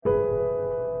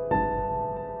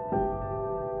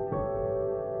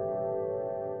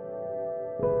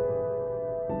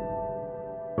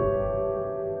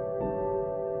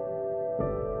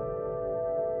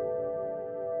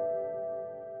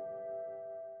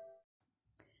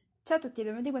Ciao a tutti e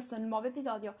benvenuti in questo nuovo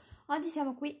episodio. Oggi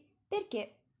siamo qui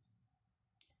perché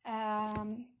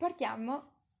partiamo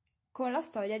con la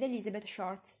storia di Elizabeth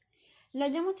Short.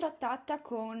 L'abbiamo trattata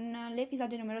con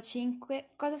l'episodio numero 5,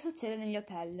 Cosa succede negli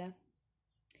hotel.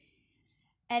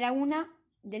 Era una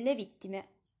delle vittime,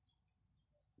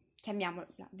 chiamiamola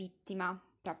vittima,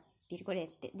 tra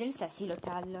virgolette, del Cecil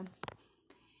Hotel.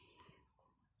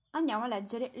 Andiamo a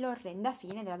leggere l'orrenda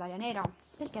fine della Dalia nera,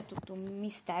 perché è tutto un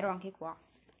mistero anche qua.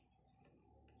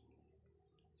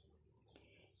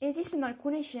 Esistono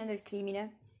alcune scene del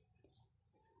crimine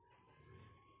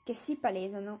che si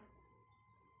palesano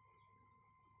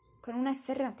con una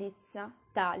efferatezza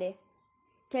tale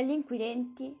che gli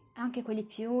inquirenti, anche quelli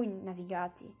più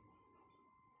navigati,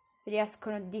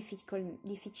 riescono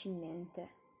difficilmente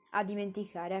a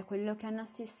dimenticare a quello che hanno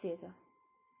assistito.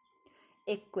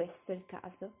 E questo è il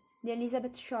caso di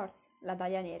Elizabeth Short, la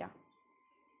Dalia nera,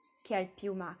 che è il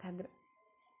più macabro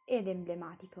ed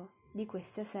emblematico di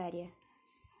questa serie.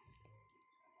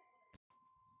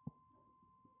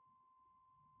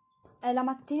 È la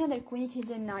mattina del 15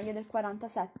 gennaio del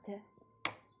 47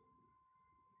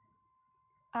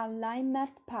 a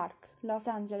Leimert Park, Los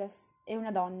Angeles, e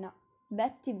una donna,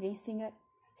 Betty Brinsinger,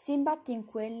 si imbatte in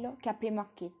quello che a primo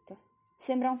acchito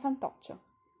sembra un fantoccio.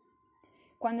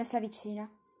 Quando si avvicina,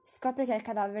 scopre che è il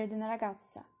cadavere di una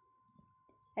ragazza.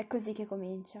 È così che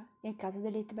comincia il caso di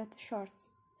Elizabeth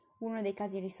Short, uno dei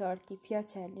casi risorti più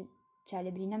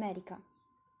celebri in America.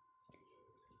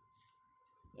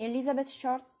 Elizabeth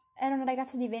Short era una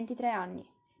ragazza di 23 anni,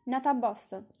 nata a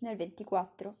Boston nel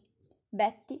 24.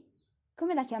 Betty,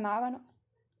 come la chiamavano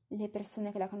le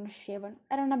persone che la conoscevano,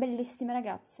 era una bellissima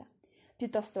ragazza,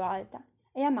 piuttosto alta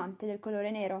e amante del colore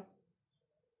nero.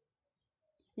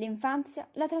 L'infanzia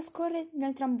la trascorre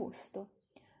nel trambusto,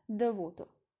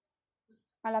 dovuto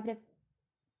alla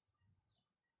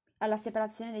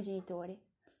separazione dei genitori.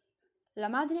 La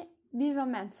madre viveva a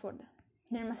Medford,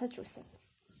 nel Massachusetts,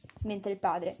 mentre il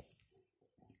padre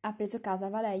ha preso casa a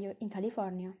Vallejo, in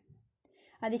California.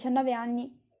 A 19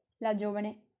 anni, la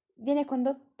giovane viene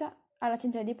condotta alla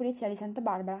centrale di polizia di Santa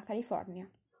Barbara, California,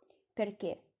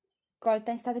 perché,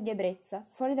 colta in stato di ebbrezza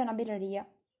fuori da una birreria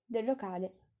del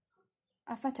locale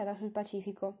affacciata sul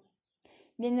Pacifico,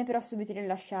 viene però subito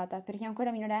rilasciata perché è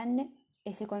ancora minorenne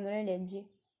e secondo le leggi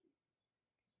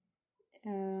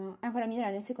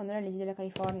della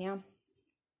California.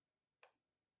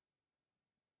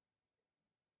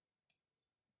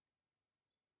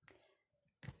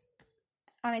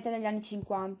 A metà degli anni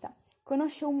 50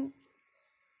 conosce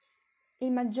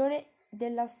il maggiore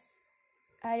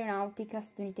dell'aeronautica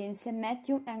statunitense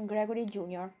Matthew and Gregory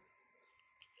Jr.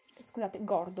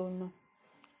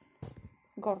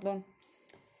 Gordon,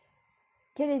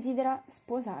 che desidera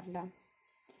sposarla.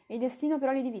 Il destino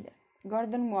però li divide.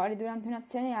 Gordon muore durante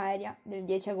un'azione aerea del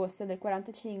 10 agosto del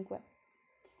 45.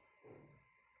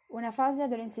 Una fase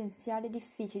adolescenziale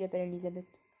difficile per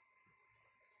Elizabeth,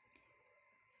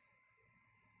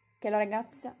 che la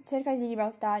ragazza cerca di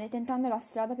ribaltare tentando la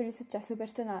strada per il successo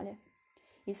personale.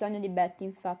 Il sogno di Betty,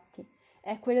 infatti,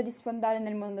 è quello di sfondare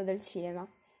nel mondo del cinema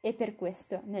e per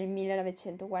questo, nel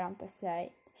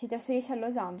 1946, si trasferisce a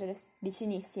Los Angeles,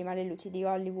 vicinissima alle luci di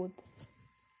Hollywood.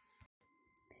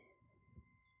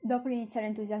 Dopo l'iniziale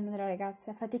entusiasmo della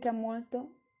ragazza, fatica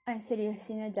molto a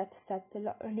inserirsi nel jet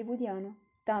set hollywoodiano,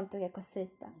 tanto che è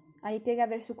costretta a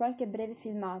ripiegare su qualche breve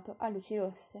filmato a luci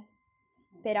rosse,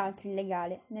 peraltro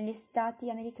illegale negli Stati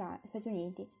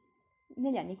Uniti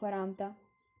negli anni 40,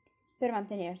 per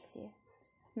mantenersi.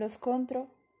 Lo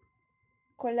scontro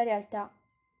con la realtà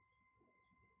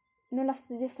non la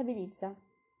destabilizza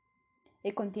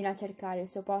e continua a cercare il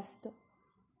suo posto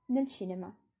nel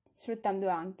cinema, sfruttando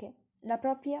anche la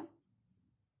propria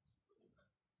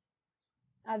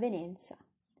avvenenza,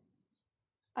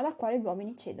 alla quale gli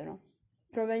uomini cedono.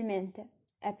 Probabilmente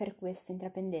è per questa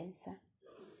intraprendenza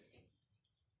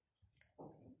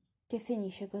che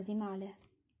finisce così male.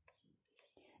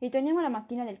 Ritorniamo alla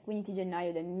mattina del 15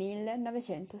 gennaio del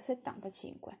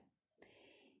 1975.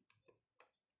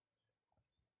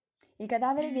 Il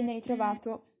cadavere viene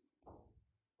ritrovato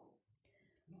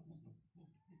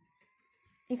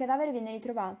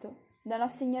dalla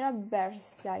signora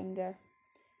Bersinger,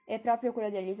 è proprio quello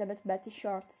di Elizabeth Betty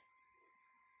Short.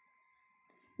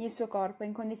 Il suo corpo è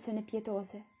in condizioni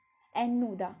pietose, è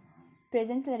nuda,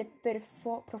 presenta delle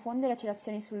profonde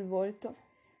lacerazioni sul volto,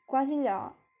 quasi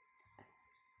da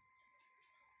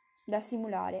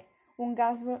simulare un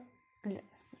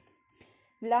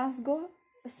Glasgow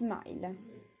Smile.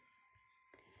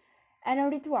 Era un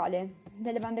rituale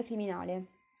delle bande criminali,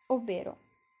 ovvero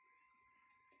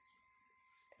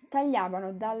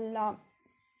tagliavano dalla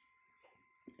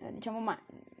diciamo,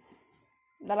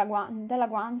 dalla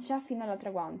guancia fino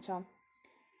all'altra guancia.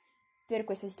 Per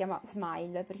questo si chiama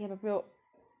smile, perché è proprio...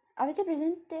 Avete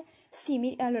presente?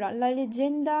 Sì, allora, le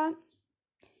leggende...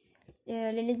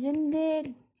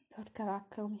 Porca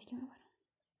vacca, come si chiama?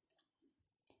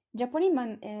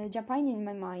 Japan in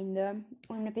My Mind,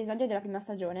 un episodio della prima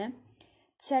stagione,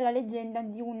 c'è la leggenda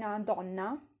di una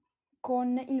donna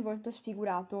con il volto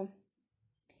sfigurato.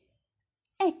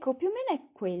 Ecco, più o meno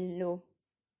è quello.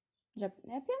 Più o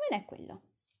meno è quello.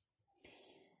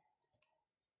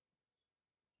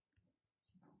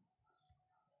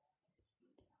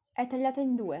 È tagliata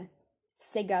in due,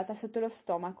 segata sotto lo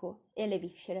stomaco e le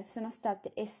viscere sono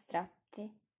state estratte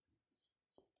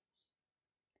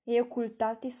e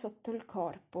occultate sotto il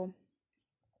corpo.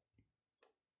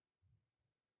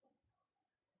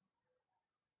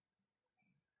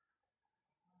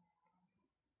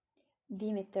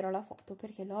 Vi metterò la foto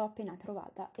perché l'ho appena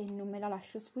trovata e non me la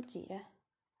lascio sfuggire. Ho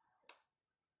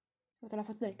fatto la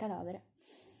foto del cadavere.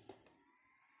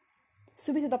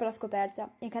 Subito dopo la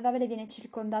scoperta, il cadavere viene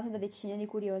circondato da decine di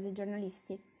curiosi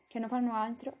giornalisti che non fanno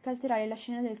altro che alterare la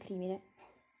scena del crimine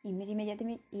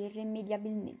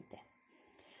irrimediabilmente.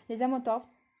 L'esame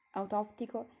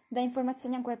autoptico dà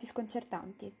informazioni ancora più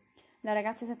sconcertanti. La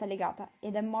ragazza è stata legata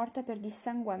ed è morta per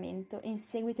dissanguamento in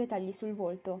seguito ai tagli sul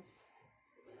volto.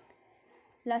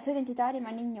 La sua identità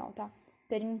rimane ignota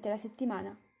per un'intera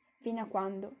settimana, fino a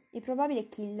quando il probabile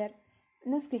killer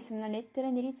non scrisse una lettera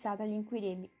indirizzata agli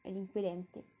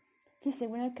inquirenti che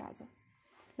seguono il caso.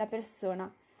 La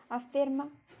persona afferma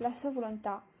la sua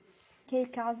volontà che il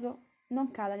caso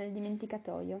non cada nel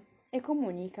dimenticatoio e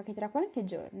comunica che tra qualche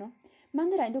giorno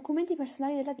manderà i documenti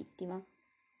personali della vittima.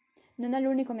 Non è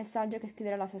l'unico messaggio che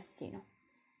scriverà l'assassino.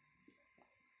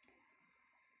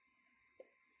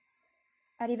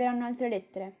 Arriveranno altre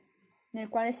lettere, nel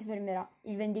quale si fermerà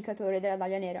il vendicatore della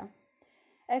Dalia nera.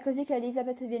 È così che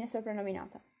Elizabeth viene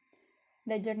soprannominata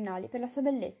dai giornali per la sua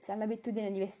bellezza,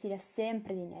 l'abitudine di vestire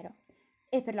sempre di nero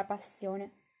e per la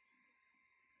passione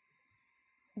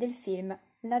del film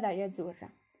La Dalia azzurra,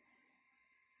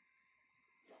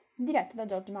 diretto da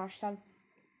George Marshall.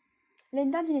 Le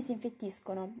indagini si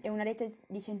infittiscono e una rete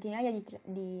di centinaia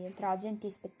tra agenti e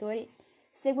ispettori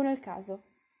seguono il caso,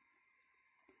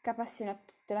 che appassiona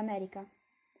tutta l'America,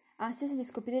 ansiosi di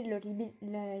scoprire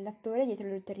l'attore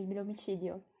dietro il terribile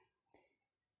omicidio.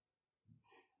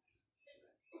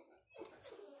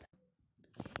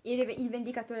 Il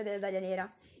vendicatore della Dalia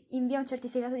Nera invia un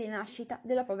certificato di nascita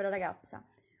della povera ragazza,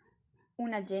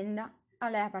 un'agenda a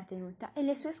lei appartenuta e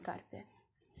le sue scarpe.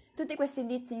 Tutti questi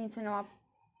indizi iniziano a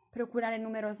procurare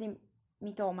numerosi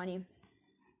mitomani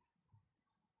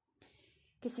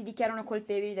che si dichiarano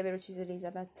colpevoli di aver ucciso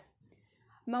Elizabeth.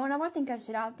 Ma una volta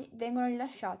incarcerati vengono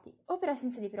rilasciati o per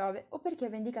assenza di prove o perché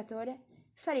il vendicatore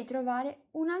fa ritrovare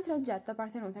un altro oggetto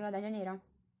appartenuto alla Dalia Nera.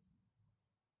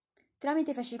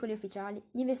 Tramite i fascicoli ufficiali,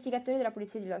 gli investigatori della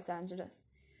polizia di Los Angeles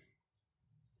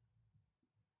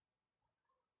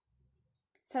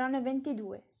saranno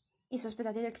 22 i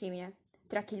sospettati del crimine,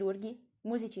 tra chirurghi,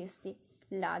 musicisti,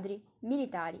 ladri,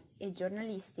 militari e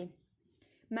giornalisti.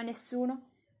 Ma nessuno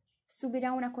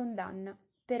subirà una condanna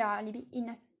per alibi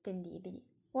inattendibili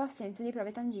o assenza di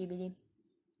prove tangibili.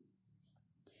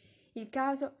 Il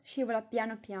caso scivola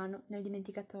piano piano nel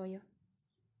dimenticatoio.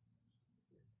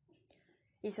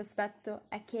 Il sospetto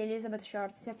è che Elizabeth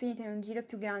Short sia finita in un giro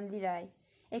più grande di lei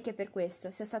e che per questo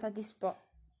sia stata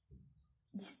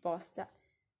disposta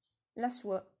la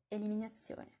sua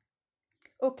eliminazione,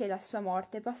 o che la sua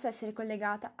morte possa essere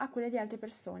collegata a quelle di altre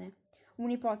persone.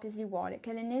 Un'ipotesi vuole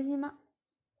che l'ennesima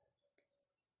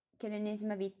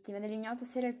vittima dell'ignoto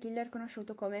serial killer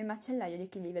conosciuto come il macellaio di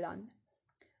Cleveland.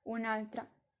 Un'altra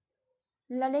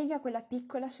la lega a quella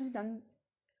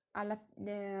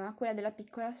a quella della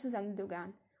piccola Susan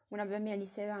Dugan, una bambina di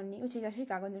 6 anni uccisa a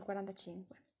Chicago nel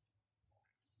 1945,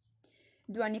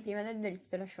 2 anni prima del delitto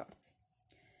della Shorts,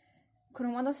 con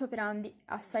un modus operandi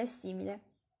assai simile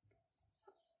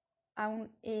a un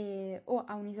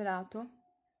isolato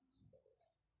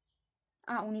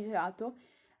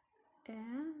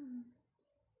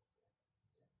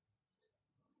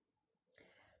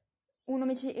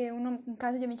un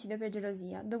caso di omicidio per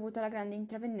gelosia dovuto alla grande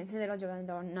intraprendenza della giovane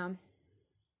donna.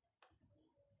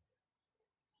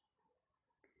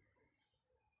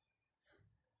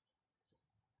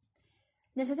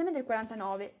 Nel settembre del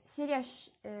 49 si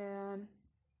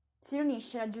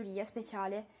riunisce la giuria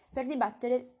speciale per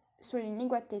dibattere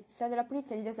sull'inadeguatezza della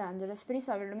polizia di Los Angeles per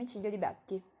risolvere l'omicidio di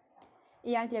Betty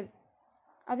e altri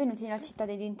avvenuti nella città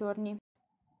dei dintorni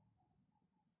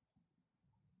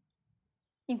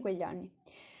in quegli anni.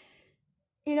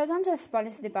 Il Los Angeles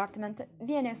Police Department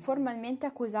viene formalmente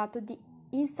accusato di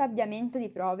insabbiamento di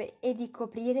prove e di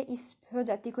coprire i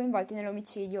soggetti coinvolti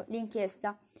nell'omicidio.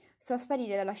 L'inchiesta so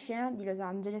sparire dalla scena di Los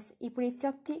Angeles i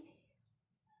poliziotti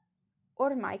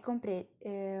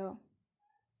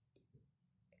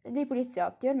dei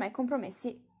poliziotti ormai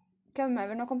compromessi che ormai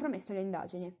avevano compromesso le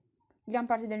indagini. Gran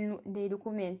parte dei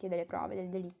documenti e delle prove del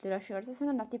delitto della sciolta sono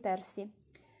andati persi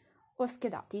o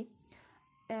schedati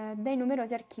dai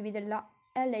numerosi archivi della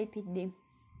LAPD.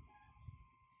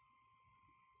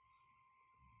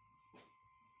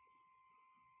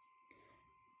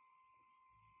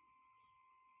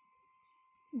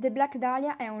 The Black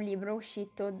Dahlia è un libro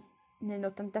uscito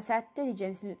nell'87 di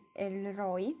James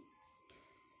Elroy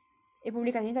e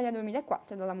pubblicato in Italia nel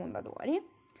 2004 dalla Mondadori.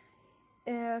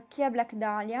 Chi è Black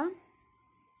Dahlia?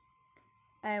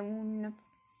 È un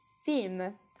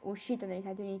film uscito negli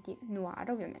Stati Uniti,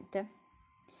 noir ovviamente,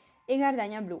 e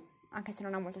Gardenia Blu, anche se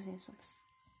non ha molto senso.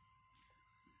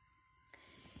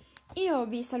 Io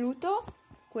vi saluto,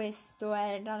 questo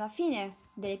era la fine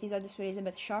dell'episodio su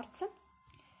Elizabeth Shorts,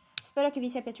 spero che vi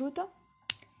sia piaciuto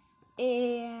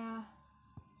e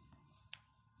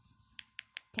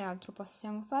che altro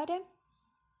possiamo fare?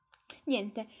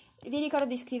 Niente, vi ricordo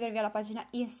di iscrivervi alla pagina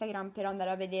Instagram per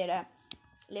andare a vedere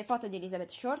le foto di Elizabeth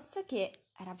Shorts, che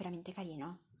era veramente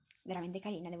carina,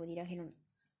 devo dire che non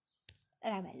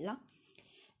era bella.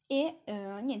 E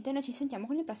niente, noi ci sentiamo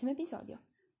con il prossimo episodio.